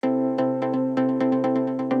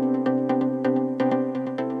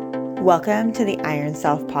Welcome to the Iron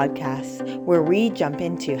Self podcast, where we jump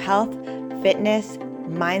into health, fitness,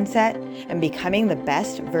 mindset, and becoming the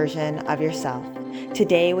best version of yourself.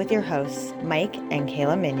 Today with your hosts, Mike and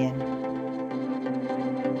Kayla Minion.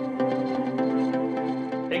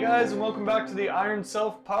 Hey guys, and welcome back to the Iron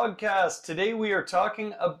Self podcast. Today we are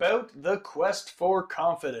talking about the quest for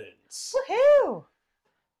confidence. Woohoo!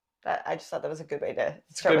 I just thought that was a good way to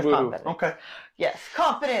start with confidence. Okay. Yes,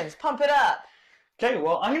 confidence, pump it up. Okay,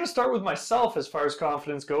 well, I'm going to start with myself as far as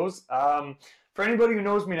confidence goes. For anybody who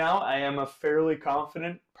knows me now, I am a fairly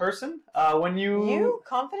confident person. You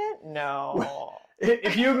confident? No.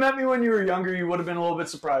 If you had met me when you were younger, you would have been a little bit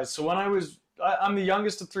surprised. So when I'm the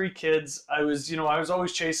youngest of three kids. I was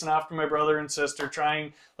always chasing after my brother and sister,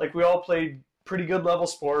 we all played pretty good level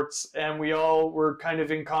sports, and we all were kind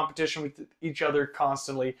of in competition with each other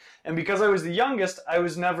constantly. And because I was the youngest, I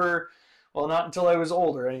was never, well, not until I was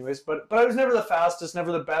older anyways, but I was never the fastest,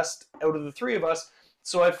 never the best out of the three of us.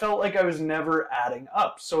 So I felt like I was never adding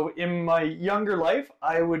up. So in my younger life,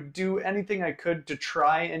 I would do anything I could to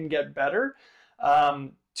try and get better,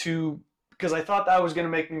 because I thought that was going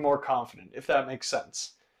to make me more confident, if that makes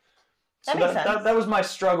sense. That makes sense. That was my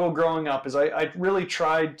struggle growing up, is I really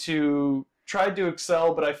tried to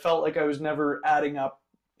excel, but I felt like I was never adding up,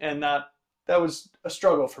 and that was a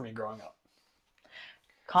struggle for me growing up.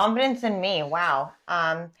 Confidence in me, wow.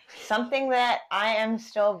 Something that I am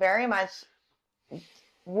still very much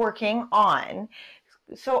working on.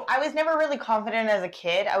 So I was never really confident as a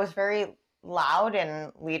kid. I was very loud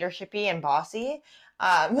and leadershipy and bossy.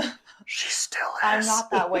 She still is. I'm not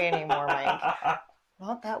that way anymore, Mike.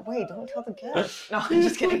 Not that way. Don't tell the guests. No, I'm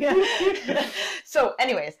just kidding. So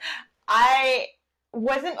anyways, I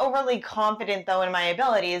wasn't overly confident though in my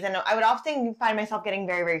abilities, and I would often find myself getting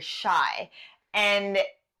very, very shy. And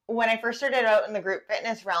when I first started out in the group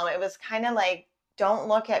fitness realm, it was kind of like, don't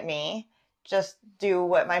look at me, just do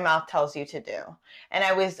what my mouth tells you to do. And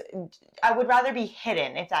I would rather be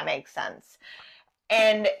hidden, if that makes sense.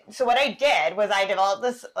 And so what I did was I developed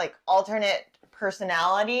this like alternate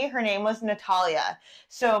personality. Her name was Natalia.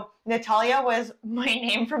 So Natalia was my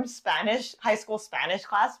name from Spanish, high school Spanish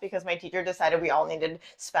class, because my teacher decided we all needed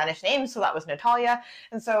Spanish names. So that was Natalia.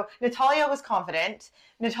 And so Natalia was confident.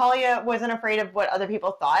 Natalia wasn't afraid of what other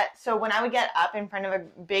people thought. So when I would get up in front of a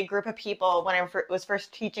big group of people, when I was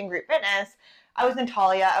first teaching group fitness, I was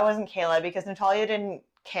Natalia. I wasn't Kayla, because Natalia didn't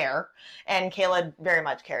care, and Kayla very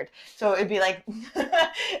much cared. So it'd be like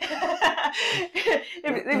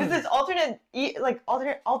it was this alter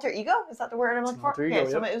ego. Is that the word I'm looking for? Alter ego,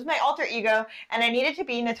 so yep. it was my alter ego, and I needed to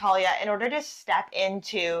be Natalia in order to step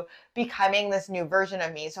into becoming this new version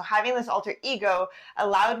of me. So having this alter ego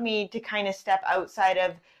allowed me to kind of step outside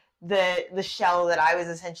of the shell that I was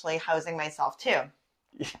essentially housing myself to.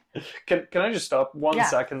 Can I just stop one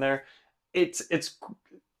second there? It's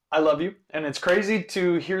I love you, and it's crazy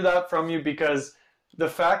to hear that from you, because the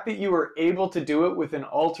fact that you were able to do it with an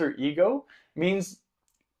alter ego means,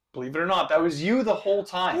 believe it or not, that was you the whole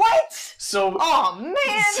time. What? So, oh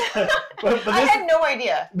man, but I had no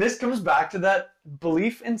idea. This comes back to that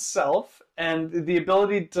belief in self and the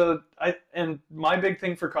ability to. And my big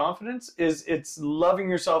thing for confidence is it's loving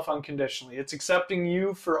yourself unconditionally. It's accepting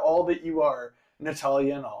you for all that you are,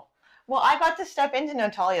 Natalia and all. Well, I got to step into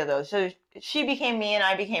Natalia though. So she became me and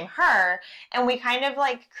I became her. And we kind of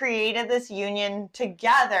like created this union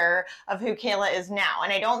together of who Kayla is now.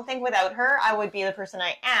 And I don't think without her, I would be the person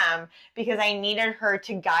I am, because I needed her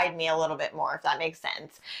to guide me a little bit more, if that makes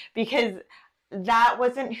sense. Because that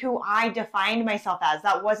wasn't who I defined myself as.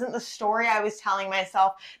 That wasn't the story I was telling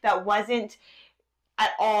myself. That wasn't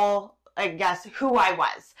at all, I guess, who I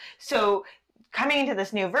was. So coming into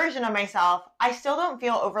this new version of myself, I still don't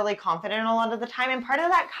feel overly confident a lot of the time. And part of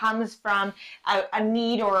that comes from a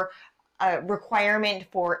need or a requirement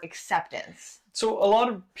for acceptance. So a lot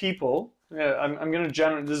of people, I'm going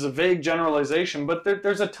to this is a vague generalization, but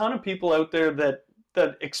there's a ton of people out there that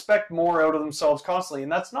expect more out of themselves constantly.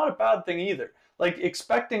 And that's not a bad thing either. Like,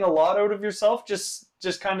 expecting a lot out of yourself just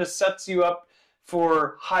kind of sets you up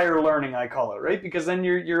for higher learning, I call it, right? Because then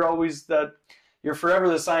you're always that. You're forever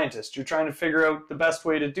the scientist. You're trying to figure out the best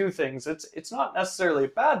way to do things. It's not necessarily a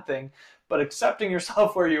bad thing, but accepting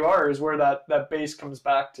yourself where you are is where that base comes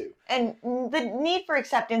back to. And the need for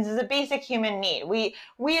acceptance is a basic human need. We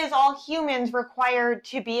as all humans require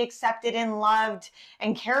to be accepted and loved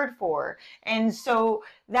and cared for. And so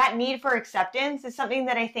that need for acceptance is something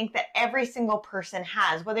that I think that every single person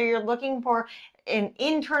has, whether you're looking for an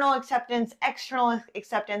internal acceptance, external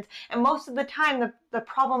acceptance. And most of the time, the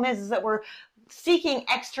problem is that we're seeking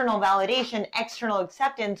external validation, external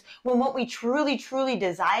acceptance, when what we truly, truly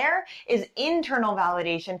desire is internal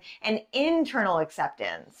validation and internal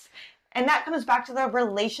acceptance. And that comes back to the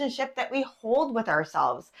relationship that we hold with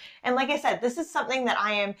ourselves. And like I said, this is something that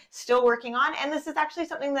I am still working on. And this is actually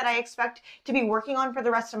something that I expect to be working on for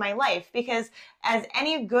the rest of my life. Because as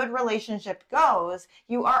any good relationship goes,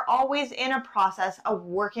 you are always in a process of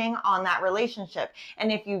working on that relationship.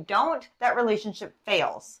 And if you don't, that relationship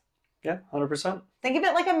fails. Yeah, 100%. Think of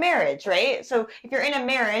it like a marriage, right? So if you're in a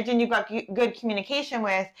marriage and you've got good communication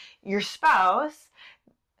with your spouse,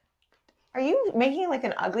 are you making like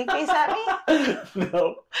an ugly face at me?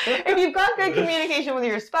 No. If you've got good communication with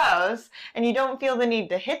your spouse and you don't feel the need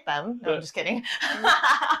to hit them, no, I'm just kidding.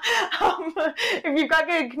 If you've got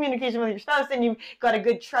good communication with your spouse and you've got a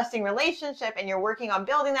good trusting relationship and you're working on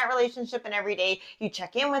building that relationship and every day you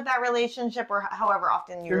check in with that relationship or however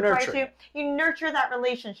often you try to, you nurture that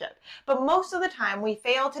relationship. But most of the time we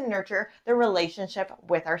fail to nurture the relationship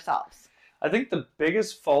with ourselves. I think the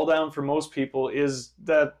biggest fall down for most people is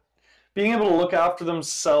that being able to look after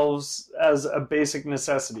themselves as a basic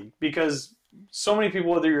necessity, because so many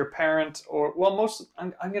people, whether you're a parent or, well,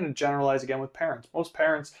 I'm going to generalize again with parents. Most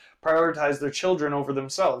parents prioritize their children over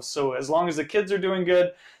themselves. So as long as the kids are doing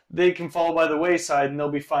good, they can fall by the wayside and they'll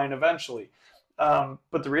be fine eventually.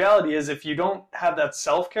 But the reality is, if you don't have that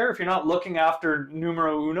self-care, if you're not looking after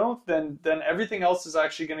numero uno, then everything else is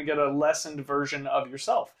actually going to get a lessened version of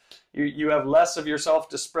yourself. You have less of yourself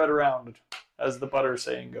to spread around, as the butter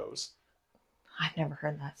saying goes. I've never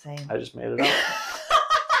heard that saying. I just made it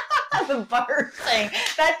up. The butter saying.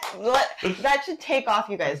 That should take off,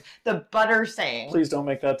 you guys. The butter saying. Please don't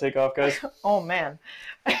make that take off, guys. Oh, man.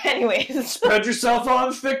 Anyways. Spread yourself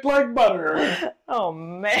on thick like butter. Oh,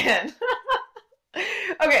 man.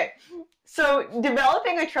 Okay. So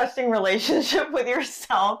developing a trusting relationship with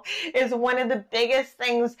yourself is one of the biggest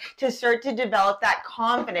things to start to develop that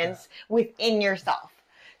confidence within yourself.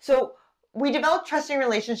 So we develop trusting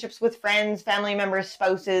relationships with friends, family members,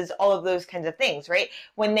 spouses, all of those kinds of things, right?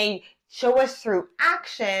 When they show us through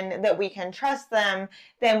action that we can trust them,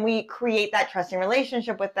 then we create that trusting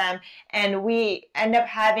relationship with them and we end up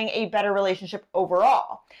having a better relationship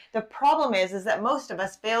overall. The problem is that most of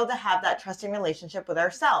us fail to have that trusting relationship with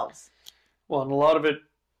ourselves. Well, and a lot of it...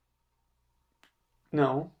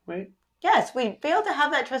 No, wait. Yes, we fail to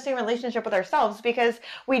have that trusting relationship with ourselves because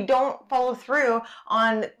we don't follow through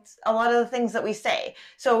on a lot of the things that we say.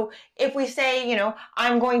 So if we say,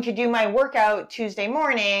 I'm going to do my workout Tuesday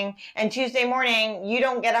morning, and Tuesday morning you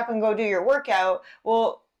don't get up and go do your workout,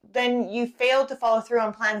 well, then you failed to follow through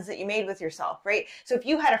on plans that you made with yourself, right? So if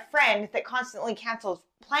you had a friend that constantly cancels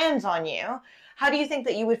plans on you, how do you think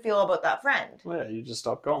that you would feel about that friend? Well, yeah, you just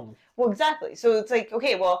stop going. Well, exactly. So it's like,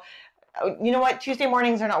 okay, well, you know what? Tuesday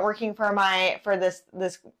mornings are not working for this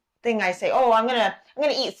thing. I say, oh, I'm gonna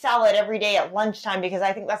eat salad every day at lunchtime because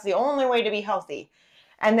I think that's the only way to be healthy.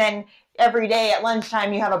 And then every day at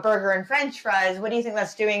lunchtime you have a burger and French fries. What do you think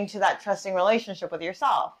that's doing to that trusting relationship with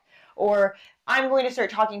yourself? Or I'm going to start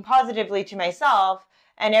talking positively to myself,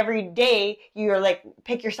 and every day you're like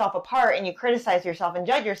pick yourself apart and you criticize yourself and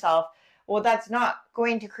judge yourself. Well, that's not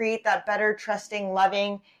going to create that better, trusting,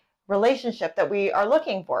 loving relationship that we are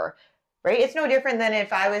looking for. Right? It's no different than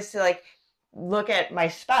if I was to look at my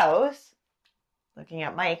spouse, looking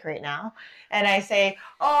at Mike right now, and I say,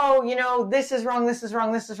 oh, this is wrong, this is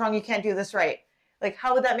wrong, this is wrong, you can't do this right. Like,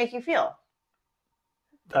 how would that make you feel?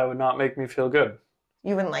 That would not make me feel good.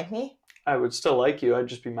 You wouldn't like me? I would still like you, I'd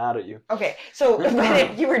just be mad at you. Okay, so but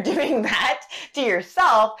if you were doing that to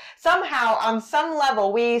yourself, somehow on some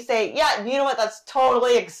level we say, yeah, you know what, that's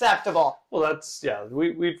totally acceptable. Well, that's, yeah,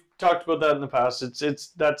 we've talked about that in the past. It's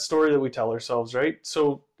that story that we tell ourselves, right?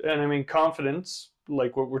 So, and I mean, confidence,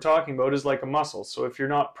 like what we're talking about, is like a muscle. So if you're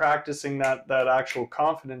not practicing that actual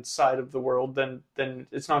confidence side of the world, then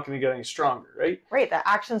it's not going to get any stronger, right? Right, the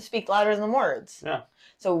actions speak louder than the words. Yeah.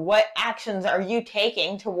 So what actions are you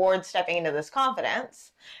taking towards stepping into this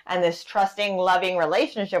confidence and this trusting, loving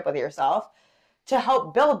relationship with yourself to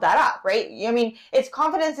help build that up, right? I mean,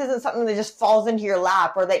 confidence isn't something that just falls into your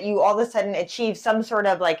lap or that you all of a sudden achieve some sort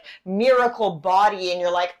of miracle body and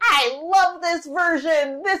you're like, I love this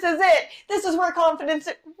version. This is it. This is where confidence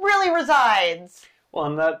really resides. Well,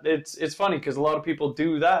 and that it's funny because a lot of people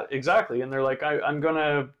do that exactly. And they're like,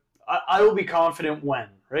 I will be confident when,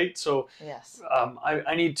 right? So yes,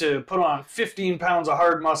 I need to put on 15 pounds of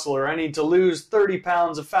hard muscle, or I need to lose 30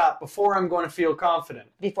 pounds of fat before I'm going to feel confident.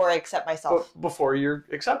 Before I accept myself. Before you're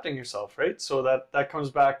accepting yourself, right? So that comes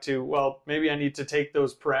back to, well, maybe I need to take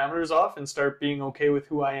those parameters off and start being okay with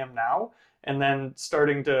who I am now, and then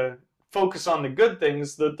starting to focus on the good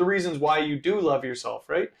things, the reasons why you do love yourself,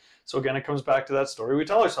 right? So again, it comes back to that story we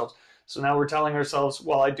tell ourselves. So now we're telling ourselves,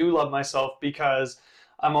 well, I do love myself because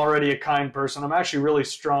I'm already a kind person. I'm actually really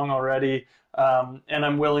strong already, and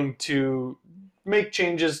I'm willing to make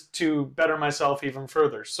changes to better myself even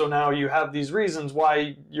further. So now you have these reasons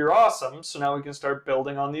why you're awesome. So now we can start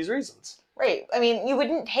building on these reasons. Right. I mean, you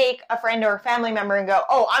wouldn't take a friend or a family member and go,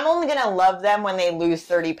 oh, I'm only going to love them when they lose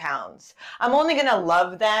 30 pounds. I'm only going to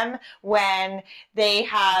love them when they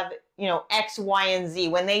have, you know, X, Y, and Z,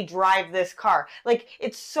 when they drive this car. Like,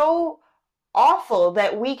 it's so awful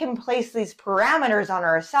that we can place these parameters on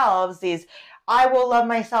ourselves, these, I will love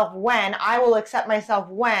myself when, I will accept myself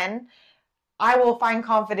when, I will find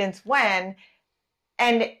confidence when,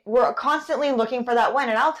 and we're constantly looking for that when.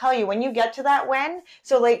 And I'll tell you, when you get to that when,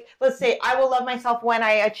 so like, let's say I will love myself when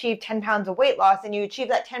I achieve 10 pounds of weight loss, and you achieve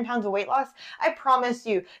that 10 pounds of weight loss, I promise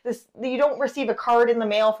you, you don't receive a card in the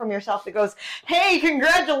mail from yourself that goes, hey,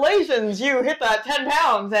 congratulations, you hit that 10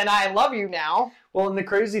 pounds and I love you now. Well, and the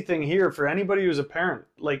crazy thing here, for anybody who's a parent,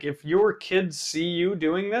 like if your kids see you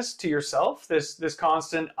doing this to yourself, this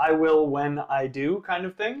constant I will when I do kind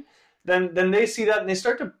of thing, then they see that and they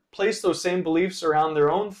start to place those same beliefs around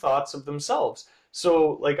their own thoughts of themselves.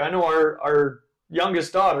 So like I know our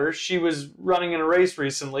youngest daughter, she was running in a race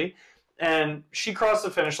recently and she crossed the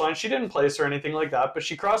finish line. She didn't place or anything like that, but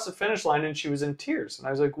she crossed the finish line and she was in tears. And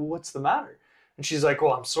I was like, well, what's the matter? And she's like,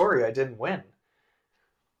 well, I'm sorry, I didn't win.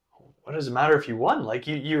 What does it matter if you won? Like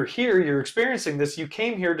you're here, you're experiencing this, you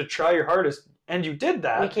came here to try your hardest, and you did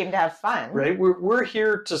that. We came to have fun. Right? We're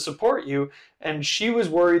here to support you. And she was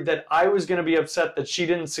worried that I was going to be upset that she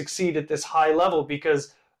didn't succeed at this high level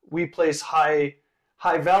because we place high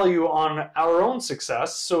value on our own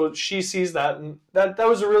success. So she sees that, and that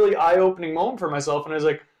was a really eye-opening moment for myself. And I was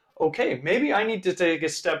like, okay, maybe I need to take a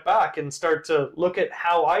step back and start to look at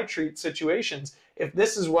how I treat situations if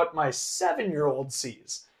this is what my 7-year-old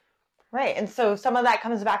sees. Right. And so some of that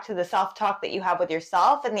comes back to the self-talk that you have with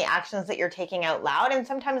yourself and the actions that you're taking out loud. And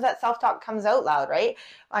sometimes that self-talk comes out loud, right?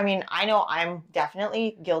 I mean, I know I'm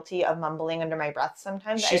definitely guilty of mumbling under my breath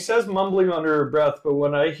sometimes. She says mumbling under her breath, but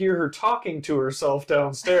when I hear her talking to herself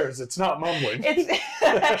downstairs, it's not mumbling.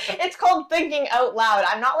 It's called thinking out loud.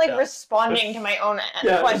 I'm not like responding to my own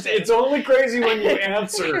questions. It's only crazy when you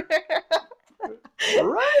answer.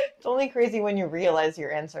 Right? It's only crazy when you realize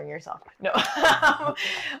you're answering yourself. No.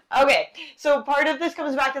 Okay, so part of this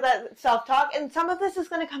comes back to that self-talk, and some of this is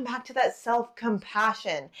going to come back to that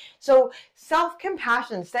self-compassion. So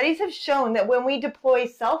self-compassion, studies have shown that when we deploy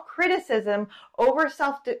self-criticism over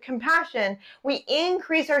self-compassion, we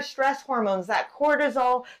increase our stress hormones, that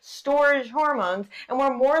cortisol storage hormones, and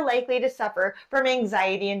we're more likely to suffer from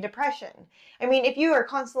anxiety and depression. I mean, if you are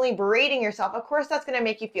constantly berating yourself, of course that's going to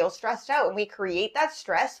make you feel stressed out. And we create that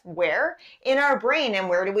stress where? In our brain. And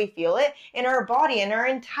where do we feel it? In our body. And our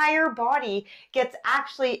entire body gets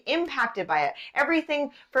actually impacted by it.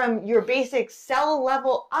 Everything from your basic cell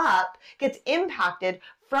level up gets impacted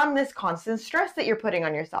from this constant stress that you're putting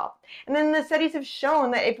on yourself. And then the studies have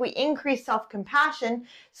shown that if we increase self-compassion,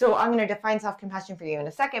 so I'm going to define self-compassion for you in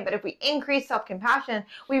a second, but if we increase self-compassion,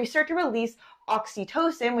 we start to release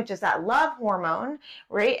oxytocin, which is that love hormone,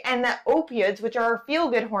 right? And the opioids, which are our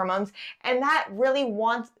feel-good hormones, and that really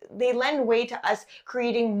they lend way to us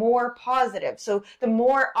creating more positive. So the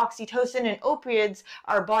more oxytocin and opioids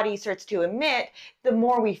our body starts to emit, the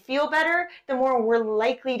more we feel better, the more we're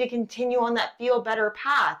likely to continue on that feel better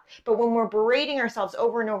path. But when we're berating ourselves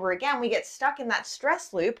over and over again, we get stuck in that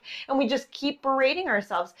stress loop and we just keep berating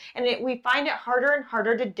ourselves, and we find it harder and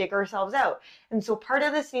harder to dig ourselves out. And so part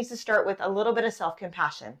of this needs to start with a little bit of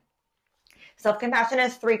self-compassion. Self-compassion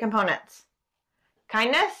has 3 components: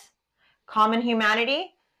 kindness, common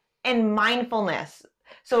humanity, and mindfulness.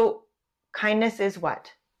 So kindness is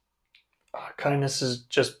what? Kindness is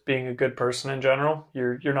just being a good person in general.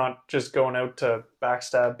 You're not just going out to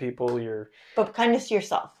backstab people. But kindness to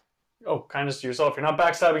yourself. Oh, kindness to yourself. You're not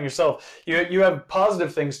backstabbing yourself. You have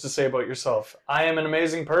positive things to say about yourself. I am an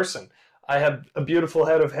amazing person. I have a beautiful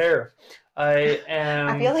head of hair. I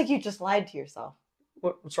feel like you just lied to yourself.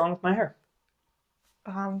 What's wrong with my hair?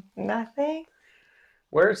 Nothing.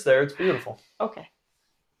 Where it's there, it's beautiful. Okay.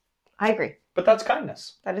 I agree. But that's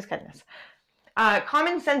kindness. That is kindness.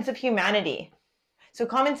 Common sense of humanity. So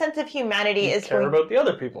common sense of humanity is care about the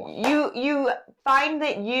other people. You find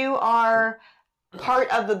that you are part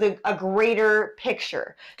of a greater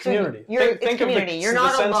picture. Community. So it's community. You're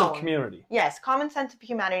not alone. The sense of community. Yes, common sense of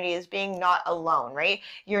humanity is being not alone, right?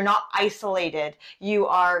 You're not isolated. You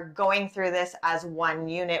are going through this as one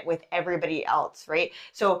unit with everybody else, right?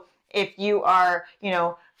 So if you are,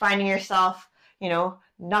 finding yourself,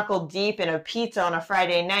 knuckle deep in a pizza on a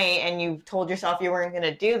Friday night and you told yourself you weren't going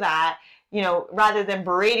to do that, rather than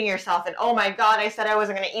berating yourself and, oh my God, I said I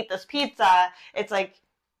wasn't going to eat this pizza. It's like,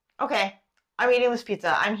 okay, I'm eating this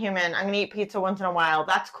pizza. I'm human. I'm going to eat pizza once in a while.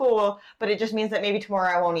 That's cool. But it just means that maybe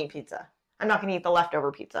tomorrow I won't eat pizza. I'm not going to eat the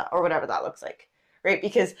leftover pizza or whatever that looks like, right?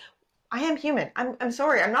 Because I am human. I'm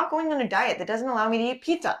sorry. I'm not going on a diet that doesn't allow me to eat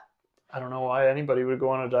pizza. I don't know why anybody would go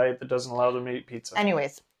on a diet that doesn't allow them to eat pizza.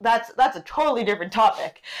 Anyways, that's a totally different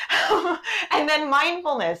topic. And then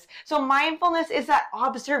mindfulness. So mindfulness is that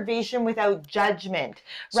observation without judgment.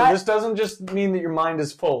 So this doesn't just mean that your mind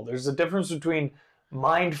is full. There's a difference between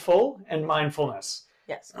mindful and mindfulness.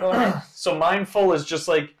 Yes, go ahead. So mindful is just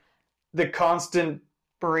like the constant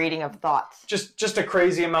berating of thoughts. Just a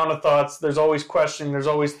crazy amount of thoughts. There's always questioning, there's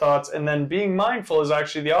always thoughts. And then being mindful is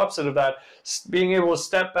actually the opposite of that. Being able to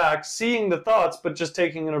step back, seeing the thoughts, but just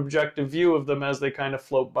taking an objective view of them as they kind of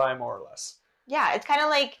float by, more or less. Yeah, it's kind of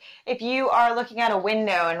like if you are looking out a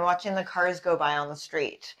window and watching the cars go by on the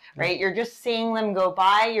street, right? You're just seeing them go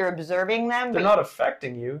by, you're observing them. They're not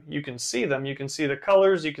affecting you. You can see them, you can see the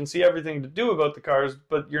colors, you can see everything to do about the cars,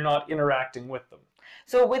 but you're not interacting with them.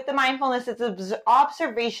 So with the mindfulness, it's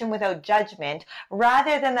observation without judgment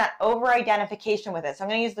rather than that over-identification with it. So I'm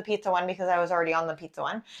going to use the pizza one because I was already on the pizza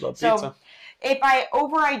one. Love pizza. If I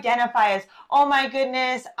over-identify as, oh my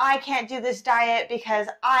goodness, I can't do this diet because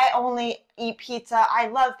I only eat pizza. I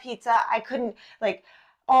love pizza. I couldn't,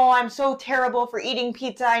 oh, I'm so terrible for eating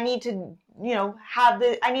pizza. I need to,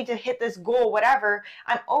 I need to hit this goal, whatever.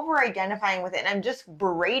 I'm over-identifying with it and I'm just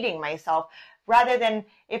berating myself rather than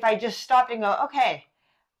if I just stopped and go, okay,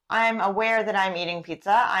 I'm aware that I'm eating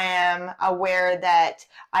pizza. I am aware that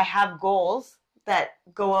I have goals that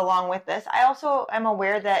go along with this. I also am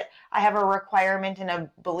aware that I have a requirement and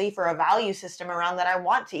a belief or a value system around that I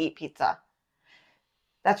want to eat pizza.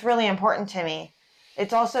 That's really important to me.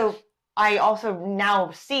 I also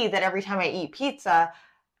now see that every time I eat pizza,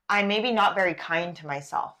 I'm maybe not very kind to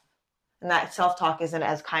myself. And that self-talk isn't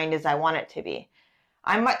as kind as I want it to be.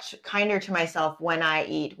 I'm much kinder to myself when I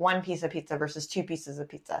eat one piece of pizza versus 2 pieces of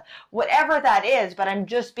pizza. Whatever that is, but I'm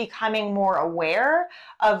just becoming more aware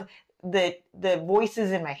of the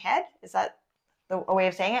voices in my head. Is that a way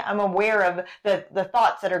of saying it? I'm aware of the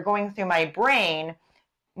thoughts that are going through my brain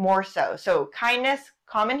more so. So kindness,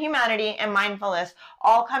 common humanity, and mindfulness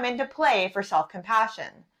all come into play for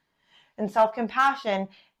self-compassion. And self-compassion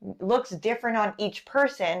looks different on each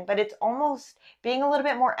person, but it's almost being a little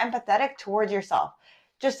bit more empathetic towards yourself.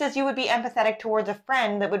 Just as you would be empathetic towards a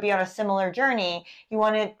friend that would be on a similar journey, you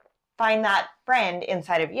want to find that friend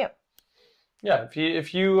inside of you. Yeah,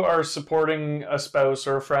 if you are supporting a spouse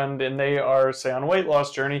or a friend and they are, say, on a weight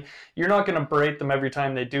loss journey, you're not going to berate them every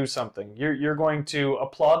time they do something. You're going to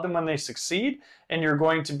applaud them when they succeed, and you're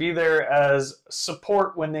going to be there as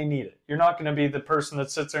support when they need it. You're not going to be the person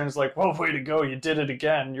that sits there and is like, well, way to go, you did it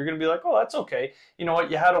again. You're going to be like, oh, that's okay. You know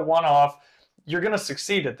what, you had a one-off. You're going to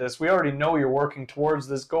succeed at this. We already know you're working towards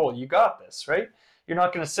this goal. You got this, right? You're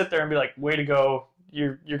not going to sit there and be like, way to go.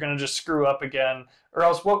 You're going to just screw up again. Or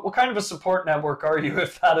else what kind of a support network are you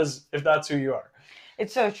if that's who you are?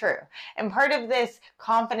 It's so true. And part of this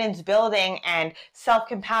confidence building and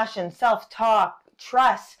self-compassion, self-talk,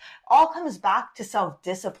 trust, all comes back to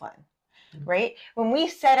self-discipline, right? When we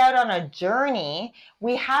set out on a journey,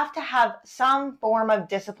 we have to have some form of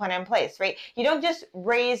discipline in place, right? You don't just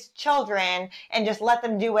raise children and just let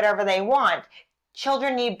them do whatever they want.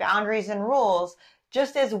 Children need boundaries and rules,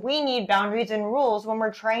 just as we need boundaries and rules when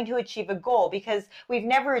we're trying to achieve a goal, because we've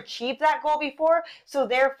never achieved that goal before. So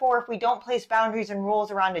therefore, if we don't place boundaries and rules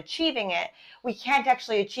around achieving it, we can't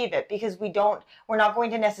actually achieve it because we're not going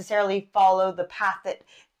to necessarily follow the path that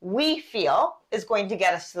we feel is going to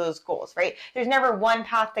get us to those goals, right? There's never one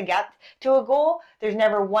path to get to a goal. There's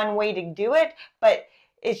never one way to do it, but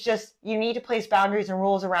it's just you need to place boundaries and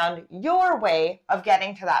rules around your way of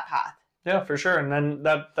getting to that path. Yeah, for sure. And then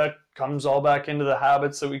that comes all back into the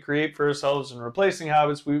habits that we create for ourselves and replacing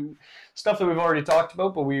habits. Stuff that we've already talked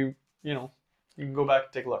about, but you can go back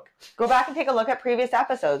and take a look. Go back and take a look at previous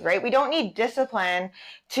episodes, right? We don't need discipline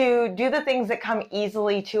to do the things that come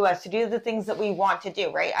easily to us, to do the things that we want to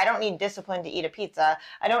do, right? I don't need discipline to eat a pizza.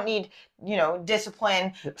 I don't need,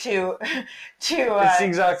 discipline to it's the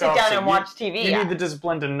exact sit opposite. down and watch TV. You need the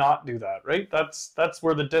discipline to not do that, right? That's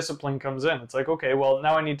where the discipline comes in. It's like, okay, well,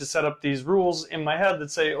 now I need to set up these rules in my head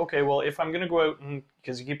that say, okay, well, if I'm going to go out and,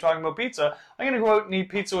 because you keep talking about pizza, I'm going to go out and eat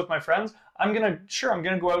pizza with my friends. I'm going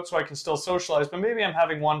to go out so I can still socialize, but maybe I'm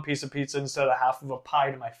having one piece of pizza instead of half of a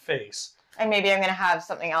pie to my face. And maybe I'm going to have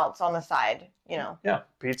something else on the side, Yeah,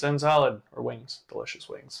 pizza and salad or wings, delicious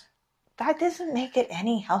wings. That doesn't make it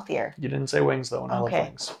any healthier. You didn't say wings, though, and I love Okay.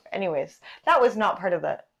 wings. Anyways, that was not part of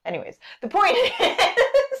the... Anyways, the point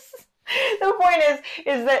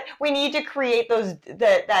is that we need to create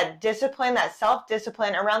that discipline, that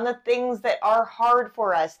self-discipline around the things that are hard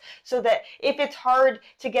for us, so that if it's hard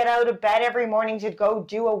to get out of bed every morning to go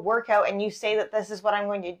do a workout and you say that this is what I'm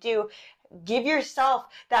going to do, give yourself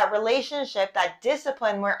that relationship, that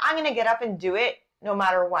discipline where I'm going to get up and do it no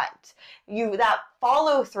matter what. That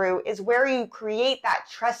follow through is where you create that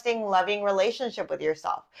trusting, loving relationship with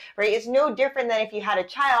yourself, right? It's no different than if you had a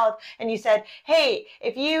child and you said, hey,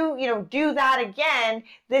 if you do that again,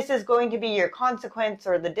 this is going to be your consequence,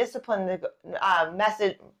 or the discipline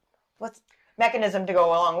mechanism to go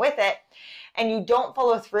along with it, and you don't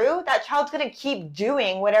follow through, that child's going to keep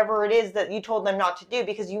doing whatever it is that you told them not to do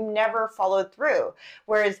because you never followed through.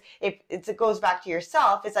 Whereas if it goes back to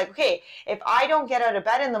yourself, it's like, okay, if I don't get out of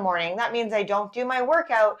bed in the morning, that means I don't do my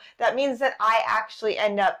workout. That means that I actually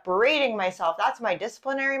end up berating myself. That's my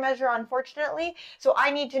disciplinary measure, unfortunately. So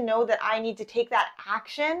I need to know that I need to take that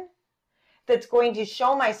action that's going to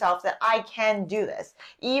show myself that I can do this,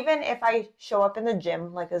 even if I show up in the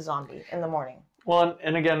gym like a zombie in the morning. Well,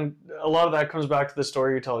 and again, a lot of that comes back to the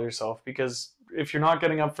story you tell yourself, because if you're not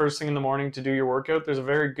getting up first thing in the morning to do your workout, there's a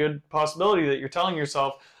very good possibility that you're telling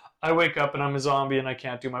yourself, I wake up and I'm a zombie and I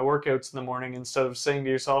can't do my workouts in the morning, instead of saying to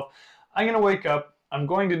yourself, I'm going to wake up, I'm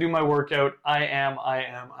going to do my workout, I am.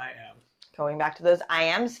 Going back to those I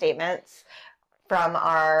am statements from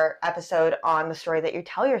our episode on the story that you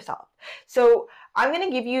tell yourself. So I'm going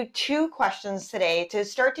to give you 2 questions today to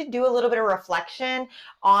start to do a little bit of reflection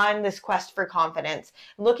on this quest for confidence,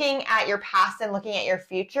 looking at your past and looking at your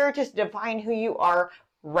future to define who you are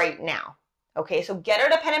right now. Okay, so get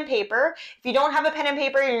out a pen and paper. If you don't have a pen and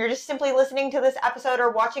paper and you're just simply listening to this episode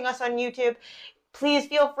or watching us on YouTube, please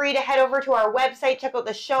feel free to head over to our website, check out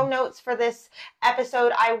the show notes for this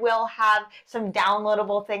episode. I will have some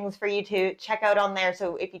downloadable things for you to check out on there,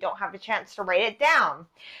 so if you don't have a chance to write it down.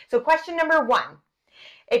 So question number 1,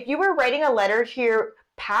 if you were writing a letter to your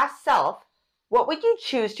past self, what would you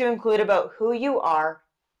choose to include about who you are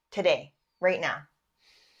today, right now?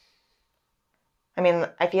 I mean,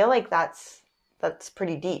 I feel like that's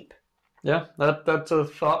pretty deep. Yeah, that's a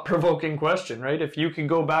thought-provoking question, right? If you could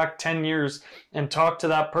go back 10 years and talk to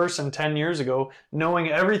that person 10 years ago,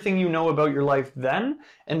 knowing everything you know about your life then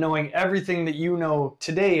and knowing everything that you know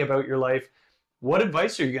today about your life, what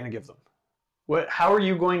advice are you going to give them? How are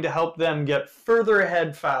you going to help them get further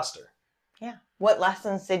ahead faster? Yeah. What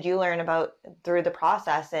lessons did you learn about through the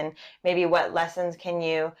process, and maybe what lessons can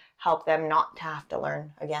you help them not to have to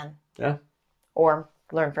learn again? Yeah. Or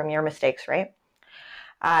learn from your mistakes, right?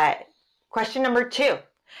 Question number 2,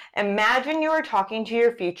 imagine you were talking to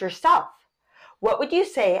your future self. What would you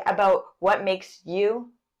say about what makes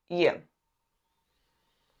you, you?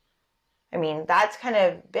 I mean, that's kind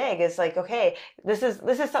of big. It's like, okay, this is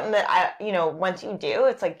something that once you do,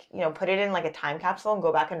 it's like, put it in like a time capsule and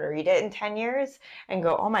go back and read it in 10 years and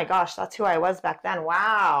go, oh my gosh, that's who I was back then.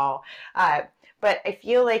 Wow. But I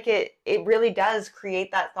feel like it really does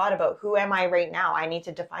create that thought about who am I right now? I need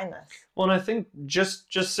to define this. Well, and I think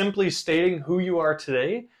just simply stating who you are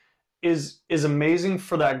today is amazing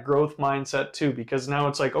for that growth mindset too, because now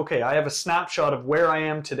it's like, okay, I have a snapshot of where I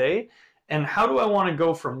am today, and how do I want to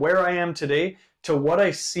go from where I am today to what I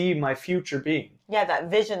see my future being? Yeah, that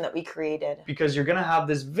vision that we created. Because you're going to have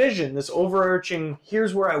this vision, this overarching,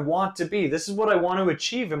 here's where I want to be. This is what I want to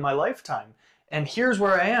achieve in my lifetime. And here's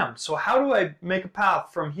where I am. So how do I make a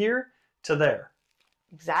path from here to there?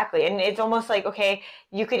 Exactly. And it's almost like, okay,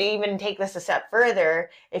 you could even take this a step further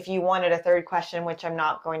if you wanted a 3rd question, which I'm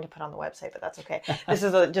not going to put on the website, but that's okay. This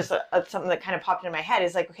is just something that kind of popped into my head.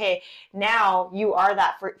 Is like, okay, now you are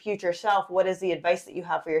that future self. What is the advice that you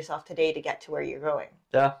have for yourself today to get to where you're going?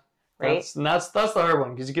 Yeah. Right. That's the hard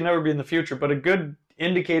one, because you can never be in the future. But a good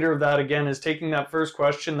indicator of that, again, is taking that first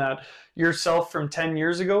question, that yourself from 10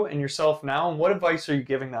 years ago and yourself now, and what advice are you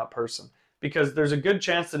giving that person? Because there's a good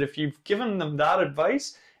chance that if you've given them that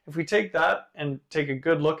advice, if we take that and take a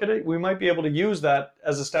good look at it, we might be able to use that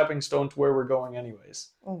as a stepping stone to where we're going anyways.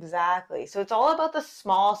 Exactly. So it's all about the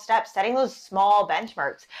small steps, setting those small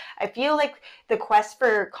benchmarks. I feel like the quest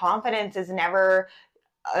for confidence is never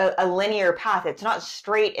a linear path. It's not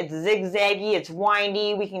straight, it's zigzaggy, it's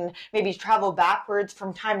windy. We can maybe travel backwards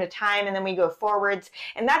from time to time, and then we go forwards,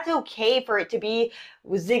 and that's okay for it to be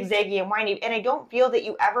zigzaggy and windy. And I don't feel that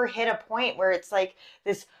you ever hit a point where it's like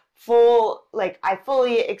this I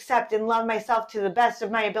fully accept and love myself to the best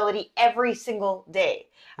of my ability every single day.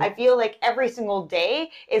 I feel like every single day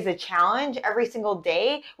is a challenge. Every single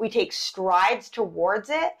day we take strides towards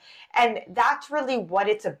it. And that's really what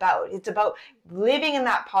it's about. It's about living in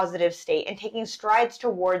that positive state and taking strides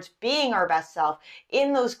towards being our best self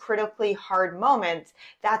in those critically hard moments.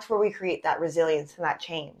 That's where we create that resilience and that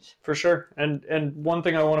change. For sure. And one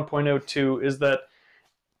thing I want to point out too is that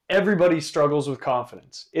everybody struggles with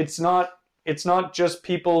confidence. It's not just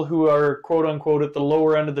people who are quote unquote at the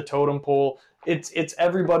lower end of the totem pole. It's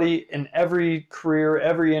everybody in every career,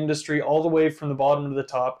 every industry, all the way from the bottom to the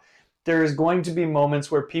top. There is going to be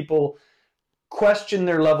moments where people question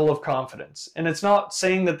their level of confidence. And it's not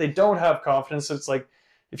saying that they don't have confidence. It's like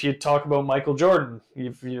if you talk about Michael Jordan,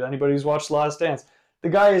 if anybody who's watched Last Dance, the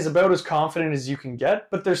guy is about as confident as you can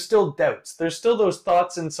get, but there's still doubts. There's still those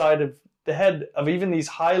thoughts inside of the head of even these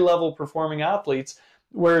high-level performing athletes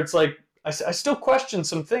where it's like, I still question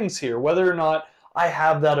some things here, whether or not I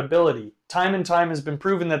have that ability. Time and time has been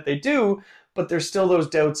proven that they do, but there's still those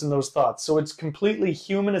doubts and those thoughts. So it's completely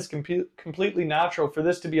human, it's completely natural for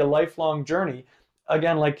this to be a lifelong journey.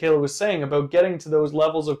 Again, like Kayla was saying, about getting to those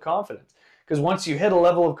levels of confidence. Because once you hit a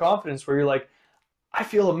level of confidence where you're like, I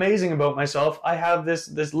feel amazing about myself, I have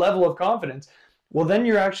this level of confidence, well, then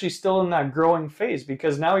you're actually still in that growing phase,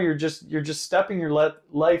 because now you're just stepping your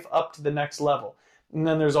life up to the next level. And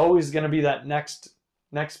then there's always going to be that next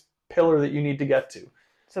pillar that you need to get to.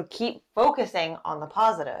 So keep focusing on the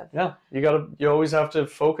positive. Yeah, you always have to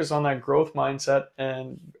focus on that growth mindset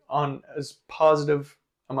and on as positive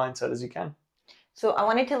a mindset as you can. So I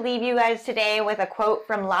wanted to leave you guys today with a quote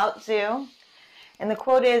from Lao Tzu. And the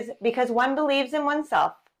quote is, because one believes in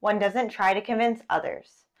oneself, one doesn't try to convince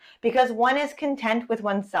others. Because one is content with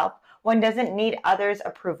oneself, one doesn't need others'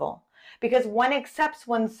 approval. Because one accepts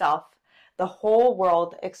oneself, the whole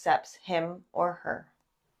world accepts him or her.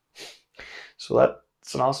 So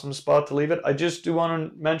that's an awesome spot to leave it. I just do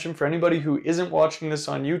want to mention, for anybody who isn't watching this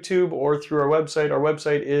on YouTube or through our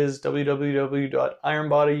website is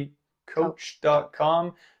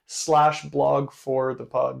www.ironbodycoach.com/blog for the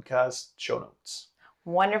podcast show notes.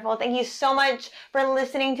 Wonderful. Thank you so much for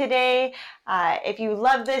listening today. If you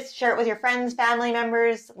love this, share it with your friends, family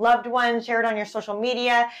members, loved ones, share it on your social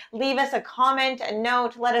media. Leave us a comment, a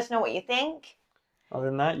note. Let us know what you think. Other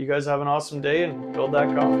than that, you guys have an awesome day and build that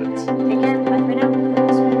confidence. Take care. Bye for now.